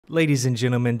Ladies and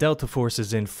gentlemen, Delta Force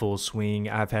is in full swing.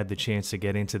 I've had the chance to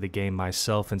get into the game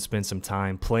myself and spend some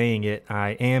time playing it.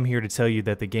 I am here to tell you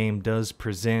that the game does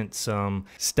present some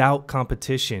stout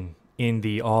competition in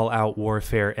the all-out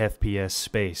warfare FPS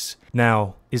space.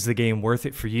 Now, is the game worth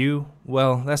it for you?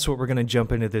 Well, that's what we're going to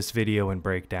jump into this video and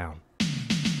break down.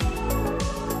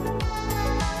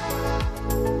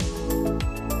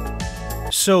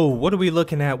 So what are we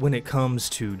looking at when it comes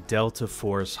to Delta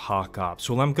Force Haavk Ops?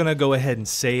 Well, I'm going to go ahead and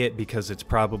say it because it's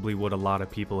probably what a lot of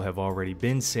people have already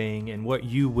been saying and what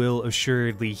you will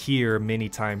assuredly hear many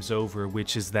times over,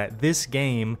 which is that this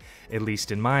game, at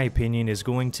least in my opinion, is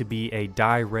going to be a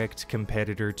direct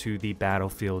competitor to the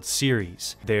Battlefield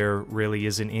series. There really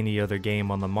isn't any other game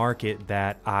on the market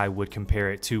that I would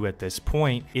compare it to at this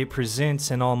point. It presents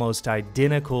an almost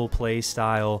identical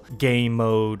playstyle, game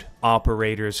mode,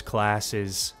 operators,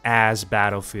 classes as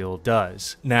Battlefield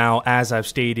does. Now, as I've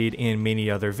stated in many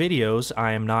other videos,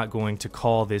 I am not going to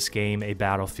call this game a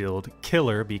Battlefield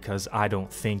killer because I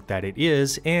don't think that it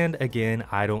is, and again,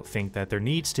 I don't think that there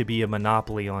needs to be a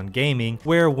monopoly on gaming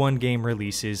where one game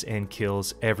releases and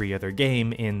kills every other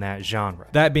game in that genre.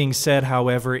 That being said,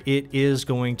 however, it is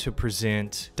going to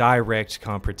present direct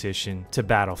competition to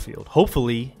Battlefield,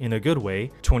 hopefully in a good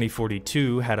way.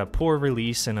 2042 had a poor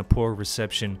release and a poor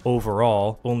reception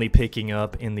overall, only picking up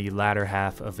in the latter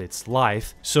half of its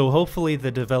life, so hopefully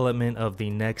the development of the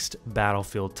next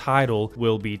Battlefield title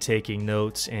will be taking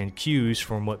notes and cues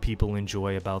from what people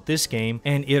enjoy about this game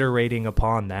and iterating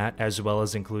upon that, as well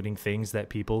as including things that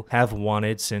people have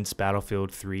wanted since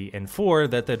Battlefield 3 and 4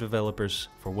 that the developers,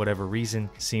 for whatever reason,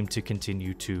 seem to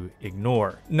continue to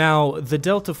ignore. Now, the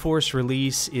Delta Force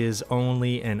release is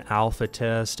only an alpha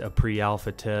test, a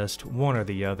pre-alpha test, one or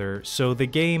the other, so the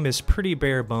game is pretty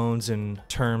bare bones in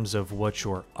terms of what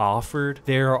you're offered.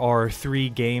 There are 3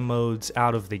 game modes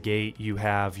out of the gate. You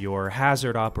have your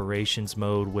Hazard Operations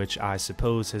mode, which I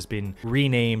suppose has been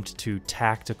renamed to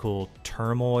Tactical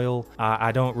Turmoil.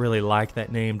 I don't really like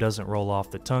that name, doesn't roll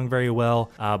off the tongue very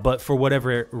well, but for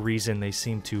whatever reason they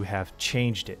seem to have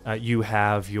changed it. You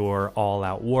have your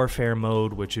All-Out Warfare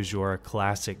mode, which is your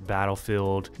classic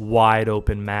Battlefield wide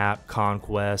open map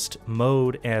conquest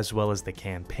mode, as well as the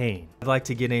campaign. I'd like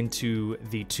to get into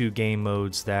the 2 game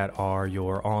modes that are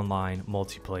your online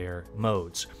multiplayer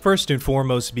modes. First and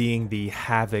foremost being the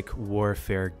Haavk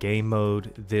Warfare game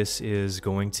mode. This is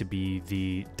going to be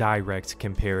the direct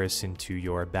comparison to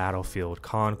your Battlefield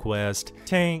Conquest.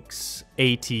 Tanks,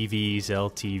 ATVs,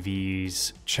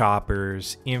 LTVs,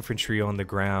 choppers, infantry on the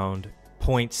ground,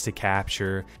 points to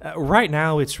capture. Right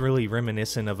now it's really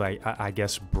reminiscent of I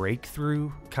guess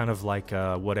Breakthrough, kind of like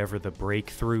whatever the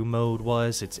Breakthrough mode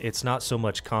was. It's not so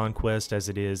much conquest as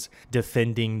it is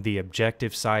defending the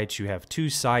objective sites. You have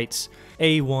 2 sites,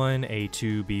 A1,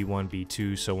 A2, B1,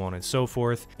 B2, so on and so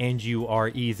forth, and you are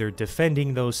either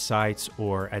defending those sites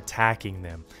or attacking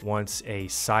them. Once a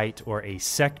site or a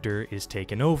sector is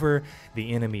taken over,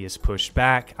 the enemy is pushed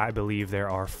back. I believe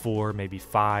there are 4, maybe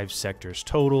 5 sectors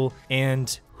total, and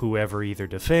whoever either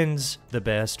defends the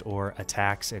best or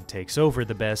attacks and takes over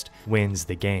the best wins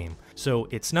the game. So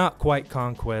it's not quite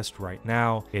conquest right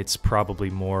now, it's probably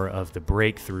more of the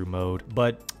Breakthrough mode,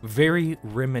 but very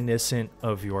reminiscent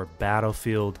of your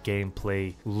Battlefield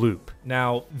gameplay loop.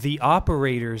 Now, the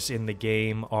operators in the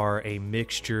game are a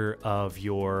mixture of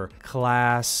your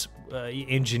class,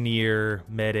 engineer,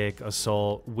 medic,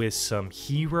 assault, with some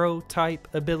hero type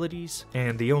abilities.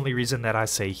 And the only reason that I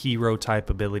say hero type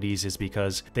abilities is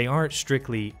because they aren't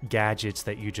strictly gadgets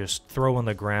that you just throw on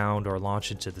the ground or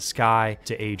launch into the sky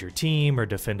to aid your team or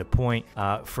defend a point.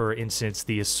 For instance,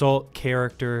 the assault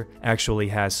character actually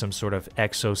has some sort of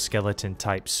exoskeleton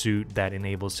type suit that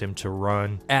enables him to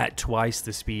run at twice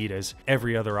the speed as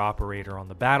every other operator on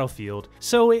the battlefield.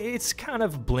 So it's kind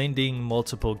of blending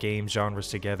multiple game genres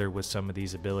together with some of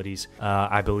these abilities.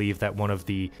 I believe that one of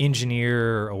the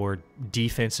engineer or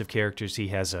defensive characters, he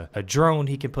has a drone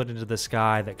he can put into the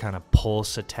sky that kind of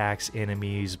pulse attacks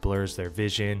enemies, blurs their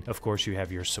vision. Of course, you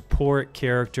have your support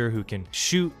character who can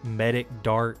shoot medic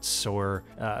darts or,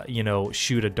 you know,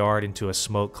 shoot a dart into a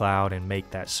smoke cloud and make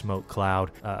that smoke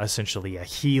cloud essentially a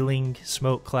healing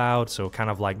smoke cloud. So kind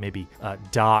of like maybe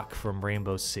Doc from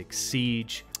Rainbow Six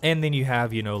Siege. And then you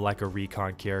have, you know, like a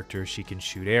recon character. She can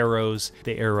shoot arrows.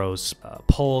 The arrows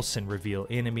pulse and reveal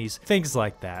enemies, things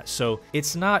like that. So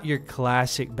it's not your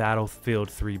classic Battlefield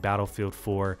 3, Battlefield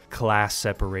 4 class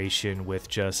separation with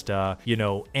just, you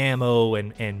know, ammo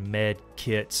and med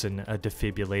kits and a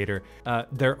defibrillator.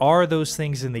 There are those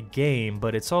things in the game,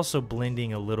 but it's also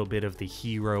blending a little bit of the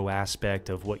hero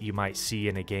aspect of what you might see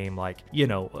in a game like, you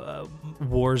know,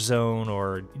 Warzone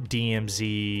or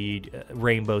DMZ,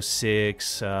 Rainbow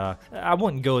Six, I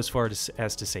wouldn't go as far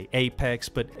as to say apex,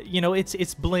 but you know,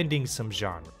 it's blending some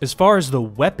genre. As far as the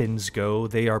weapons go,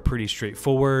 they are pretty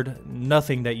straightforward,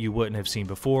 nothing that you wouldn't have seen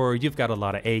before. You've got a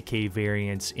lot of AK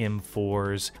variants,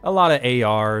 M4s, a lot of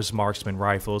ARs, marksman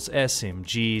rifles,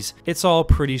 SMGs. It's all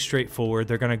pretty straightforward.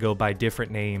 They're gonna go by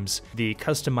different names. The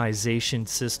customization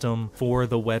system for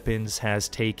the weapons has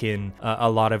taken a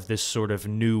lot of this sort of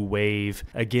new wave.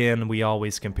 Again, we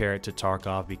always compare it to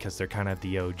Tarkov because they're kind of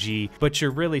the OG, but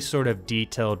you're really sort of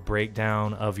detailed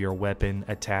breakdown of your weapon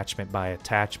attachment by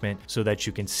attachment so that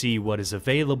you can see what is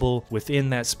available within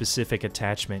that specific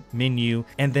attachment menu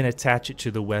and then attach it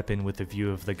to the weapon with a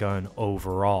view of the gun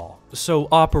overall. So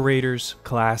operators,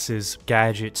 classes,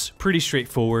 gadgets, pretty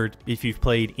straightforward. If you've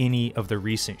played any of the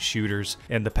recent shooters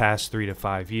in the past 3 to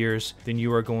 5 years, then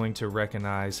you are going to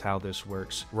recognize how this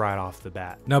works right off the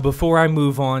bat. Now, before I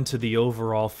move on to the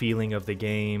overall feeling of the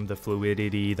game, the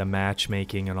fluidity, the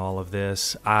matchmaking, and all of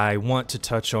this, I want to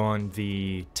touch on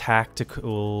the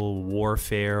tactical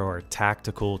warfare or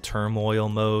tactical turmoil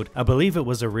mode. I believe it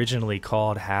was originally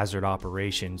called Hazard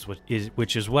Operations,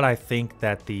 which is what I think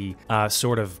that the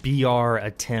sort of BR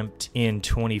attempt in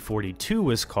 2042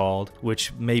 was called,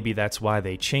 which maybe that's why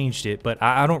they changed it, but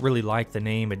I don't really like the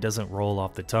name. It doesn't roll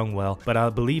off the tongue well, but I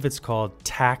believe it's called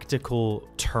Tactical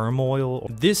Turmoil.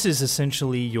 This is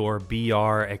essentially your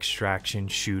BR extraction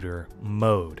shooter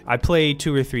mode. I played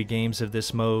 2 or 3 games of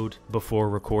this mode before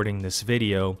recording this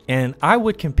video, and I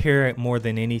would compare it more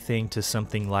than anything to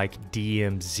something like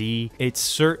DMZ. It's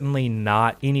certainly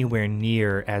not anywhere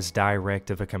near as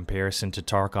direct of a comparison to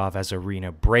Tarkov as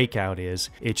Arena Breakout is.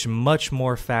 It's much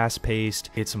more fast-paced.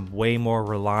 It's way more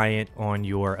reliant on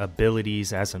your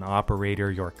abilities as an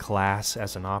operator, your class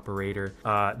as an operator,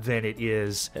 than it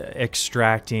is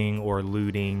extracting or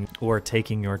looting or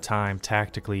taking your time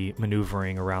tactically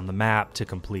maneuvering around the map to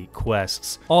complete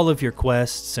quests. All of your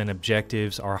quests and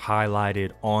objectives are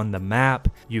highlighted on the map.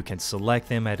 You can select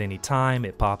them at any time.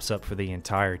 It pops up for the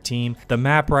entire team. The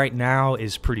map right now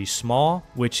is pretty small,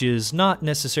 which is not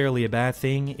necessarily a bad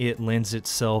thing. It lends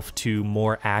itself to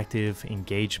more active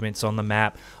engagements on the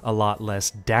map, a lot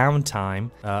less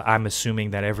downtime. I'm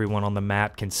assuming that everyone on the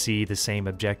map can see the same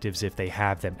objectives if they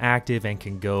have them active and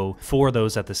can go for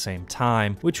those at the same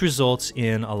time, which results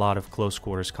in a lot of close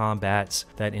quarters combats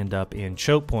that end up in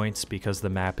choke points because the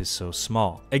map is so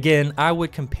small. Again, I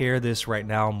would compare this right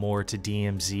now more to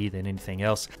DMZ than anything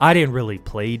else. I didn't really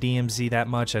play DMZ that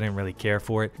much. I didn't really care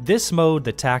for it. This mode,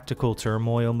 the Tactical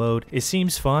Turmoil mode, it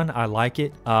seems fun. I like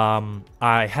it.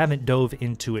 I haven't dove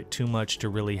into it too much to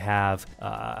really have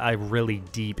a really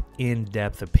deep,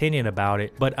 in-depth opinion about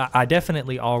it, but I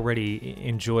definitely already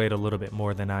enjoy it a little bit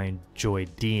more than I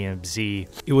enjoyed DMZ.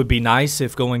 It would be nice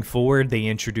if going forward they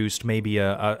introduced maybe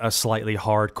a slightly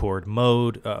hardcore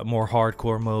mode, more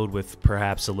hardcore mode with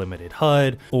perhaps a limited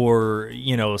HUD, or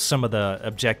you know, some of the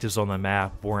objectives on the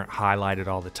map weren't highlighted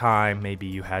all the time. Maybe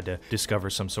you had to discover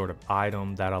some sort of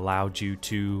item that allowed you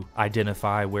to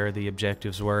identify where the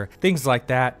objectives were, things like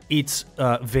that. It's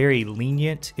very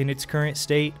lenient in its current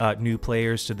state. New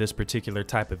players to this particular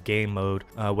type of game mode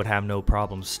would have no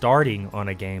problem starting on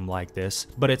a game like this,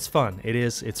 but it's fun.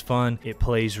 It's fun. It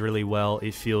plays really well.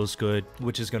 It feels good,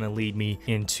 which is going to lead me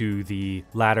into the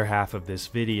latter half of this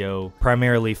video,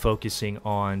 primarily focusing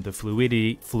on the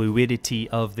fluidity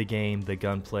of the game, the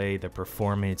gunplay, the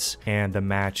performance, and the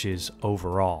matches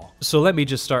overall. So let me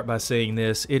just start by saying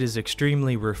this. It is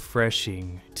extremely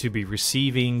refreshing to be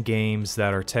receiving games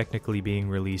that are technically being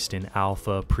released in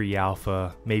alpha,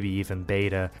 pre-alpha, maybe even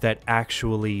beta, that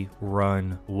actually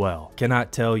run well.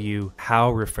 Cannot tell you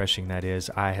how refreshing that is.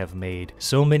 I have made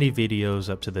so many videos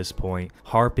up to this point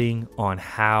harping on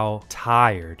how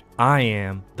tired I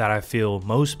am, that I feel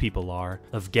most people are,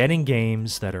 of getting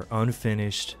games that are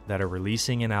unfinished, that are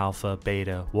releasing in alpha,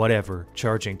 beta, whatever,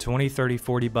 charging 20, 30,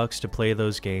 40 bucks to play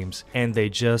those games, and they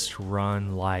just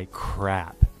run like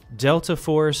crap. Delta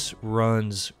Force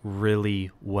runs really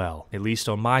well. At least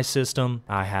on my system,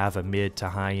 I have a mid to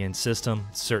high end system.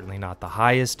 Certainly not the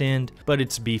highest end, but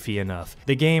it's beefy enough.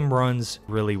 The game runs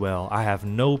really well. I have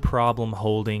no problem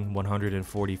holding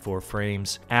 144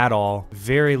 frames at all.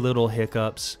 Very little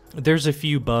hiccups. There's a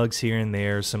few bugs here and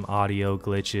there, some audio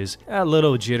glitches, a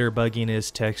little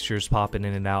jitterbugginess, textures popping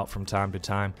in and out from time to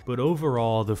time, but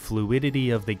overall the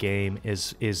fluidity of the game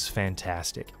is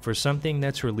fantastic. For something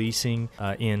that's releasing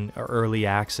in in early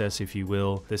access, if you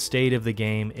will. The state of the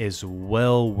game is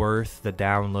well worth the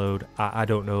download. I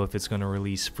don't know if it's going to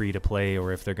release free to play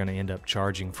or if they're going to end up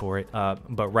charging for it,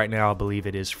 but right now I believe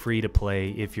it is free to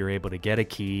play if you're able to get a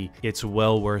key. It's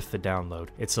well worth the download.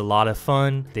 It's a lot of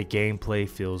fun. The gameplay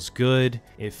feels good.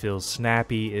 It feels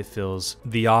snappy. It feels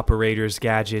the operators,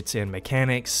 gadgets, and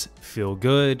mechanics feel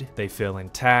good. They feel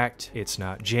intact. It's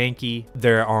not janky.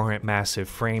 There aren't massive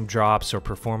frame drops or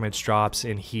performance drops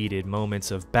in heated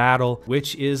moments of battle,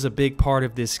 which is a big part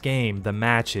of this game. The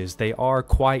matches, they are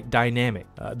quite dynamic.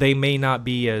 They may not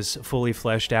be as fully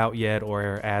fleshed out yet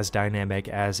or as dynamic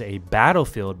as a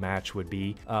Battlefield match would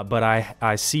be, but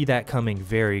I see that coming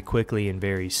very quickly and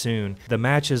very soon. The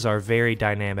matches are very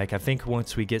dynamic. I think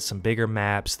once we get some bigger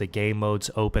maps, the game modes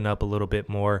open up a little bit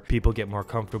more, people get more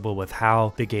comfortable with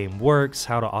how the game works,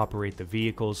 how to operate the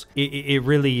vehicles. It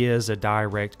really is a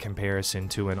direct comparison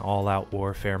to an all-out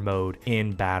warfare mode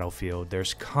in Battlefield.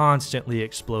 There's constantly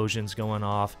explosions going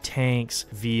off, tanks,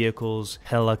 vehicles,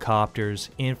 helicopters,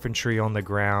 infantry on the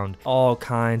ground, all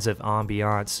kinds of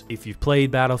ambiance. If you've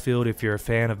played Battlefield, if you're a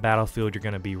fan of Battlefield, you're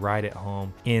going to be right at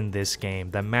home in this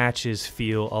game. The matches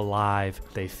feel alive.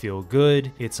 They feel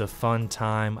good. It's a fun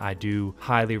time. I do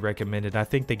highly recommend it. I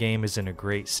think the game is in a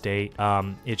great state.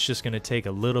 It's just going to take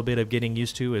a little bit of getting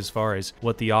used to as far as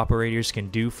what the operators can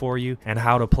do for you and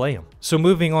how to play them. So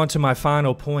moving on to my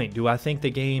final point, do I think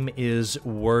the game is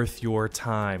worth your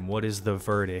time? What is the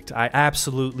verdict? I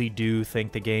absolutely do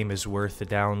think the game is worth the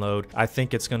download. I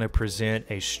think it's going to present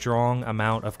a strong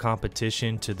amount of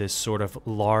competition to this sort of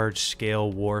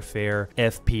large-scale warfare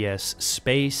FPS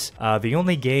space. The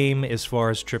only game as far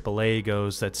as AAA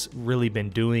goes that's really been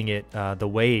doing it the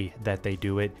way that they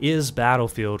do it is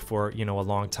Battlefield for, you know, a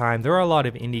long time. There are a lot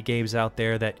of indie games out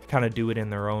there that kind of do it in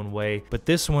their own way, but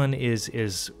this one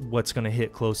is what's going to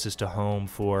hit closest to home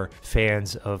for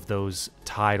fans of those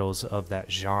titles of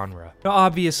that genre. Now,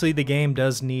 obviously, the game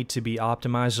does need to be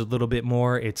optimized a little bit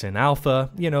more. It's in alpha.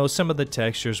 You know, some of the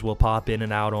textures will pop in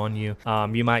and out on you.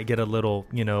 You might get a little,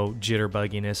 you know,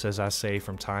 jitterbugginess, as I say,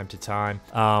 from time to time.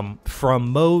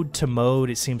 From mode to mode,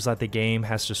 it seems like the game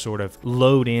has to sort of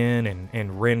load in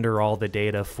and render all the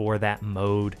data for that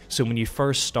mode. So when you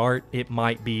first start, it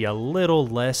might be a little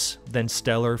less than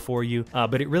stellar for you,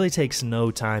 but it really takes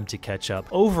no time to catch up.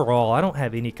 Overall, I don't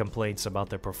have any complaints about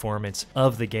the performance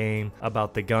of the game,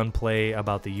 about the gunplay,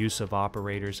 about the use of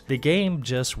operators. The game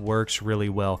just works really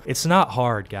well. It's not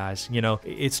hard, guys. You know,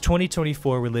 it's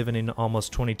 2024. We're living in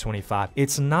almost 2025.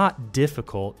 It's not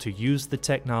difficult to use the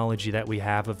technology that we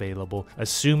have available,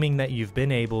 assuming that you've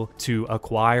been able to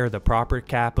acquire the proper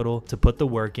capital to put the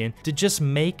work in to just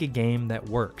make a game that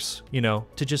works, you know,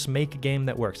 to just make a game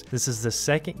that works. This is the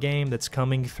second game that's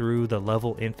coming through the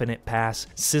Level Infinite Pass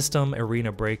system.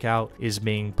 Arena Breakout is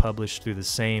being published through the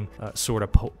same sort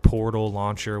of portal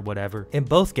launcher, whatever. In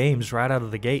both games, right out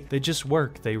of the gate, they just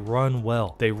work. They run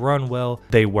well. They run well.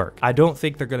 They work. I don't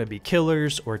think they're going to be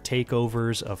killers or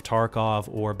takeovers of Tarkov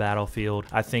or Battlefield.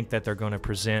 I think that they're going to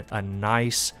present a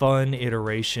nice, fun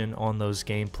iteration on those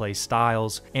gameplay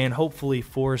styles and hopefully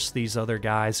force these other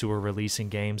guys who are releasing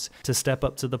games to step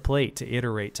up to the plate, to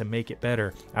iterate, to make it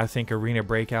better. I think Arena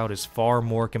Breakout is far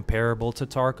more comparable to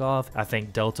Tarkov. I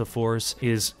think Delta Force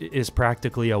is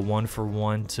practically a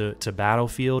one-for-one to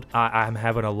Battlefield. I'm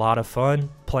having a lot of fun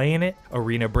playing it.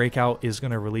 Arena Breakout is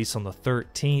going to release on the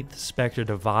 13th. Spectre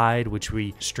Divide, which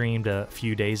we streamed a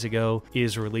few days ago,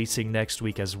 is releasing next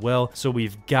week as well. So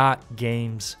we've got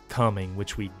games coming,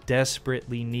 which we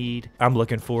desperately need. I'm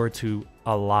looking forward to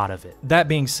a lot of it. That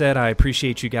being said, I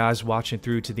appreciate you guys watching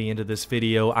through to the end of this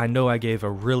video. I know I gave a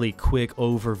really quick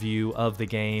overview of the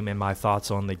game and my thoughts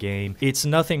on the game. It's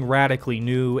nothing radically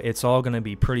new. It's all going to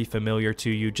be pretty familiar to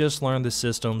you. Just learn the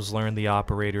systems, learn the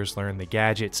operators, learn the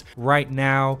gadgets. Right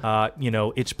now, you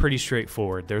know, it's pretty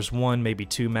straightforward. There's one, maybe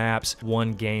two maps,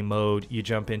 one game mode. You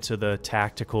jump into the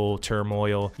tactical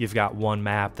turmoil. You've got one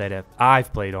map that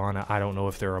I've played on. I don't know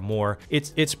if there are more.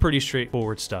 It's pretty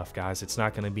straightforward stuff, guys. It's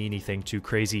not going to be anything too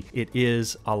crazy. It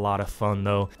is a lot of fun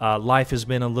though. Life has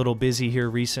been a little busy here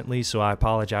recently, so I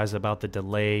apologize about the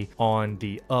delay on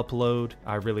the upload.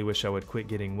 I really wish I would quit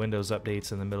getting Windows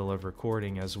updates in the middle of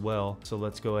recording as well. So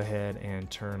let's go ahead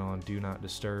and turn on Do Not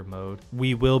Disturb mode.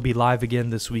 We will be live again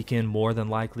this weekend, more than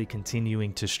likely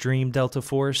continuing to stream Delta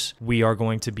Force. We are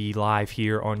going to be live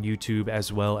here on YouTube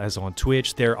as well as on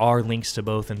Twitch. There are links to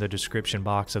both in the description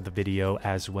box of the video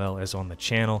as well as on the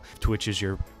channel. Twitch is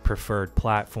your preferred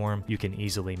platform. You can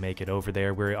easily make it over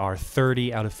there. We are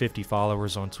 30 out of 50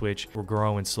 followers on Twitch. We're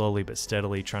growing slowly but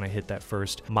steadily, trying to hit that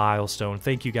first milestone.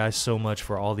 Thank you guys so much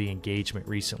for all the engagement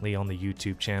recently on the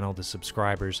YouTube channel, the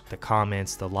subscribers, the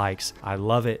comments, the likes. I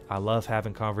love it. I love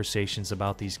having conversations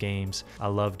about these games. I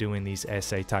love doing these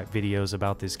essay type videos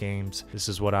about these games. This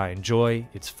is what I enjoy.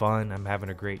 It's fun. I'm having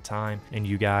a great time, and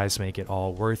you guys make it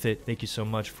all worth it. Thank you so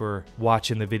much for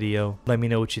watching the video. Let me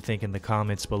know what you think in the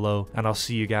comments below, and I'll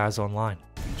see you guys online.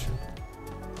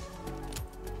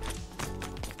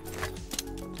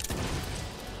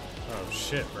 Oh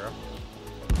shit, bro.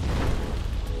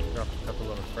 Dropped a couple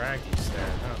little fraggies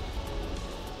there, huh?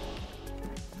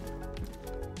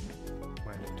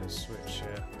 Might need to switch,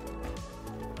 yeah.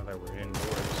 Now that we're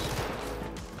indoors.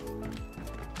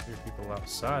 Hear people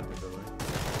outside the building.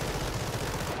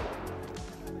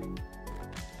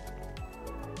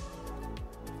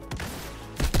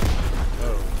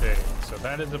 Okay, so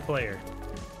that is a player.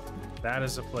 That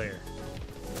is a player.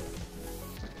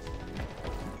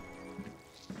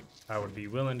 I would be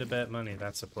willing to bet money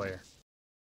that's a player.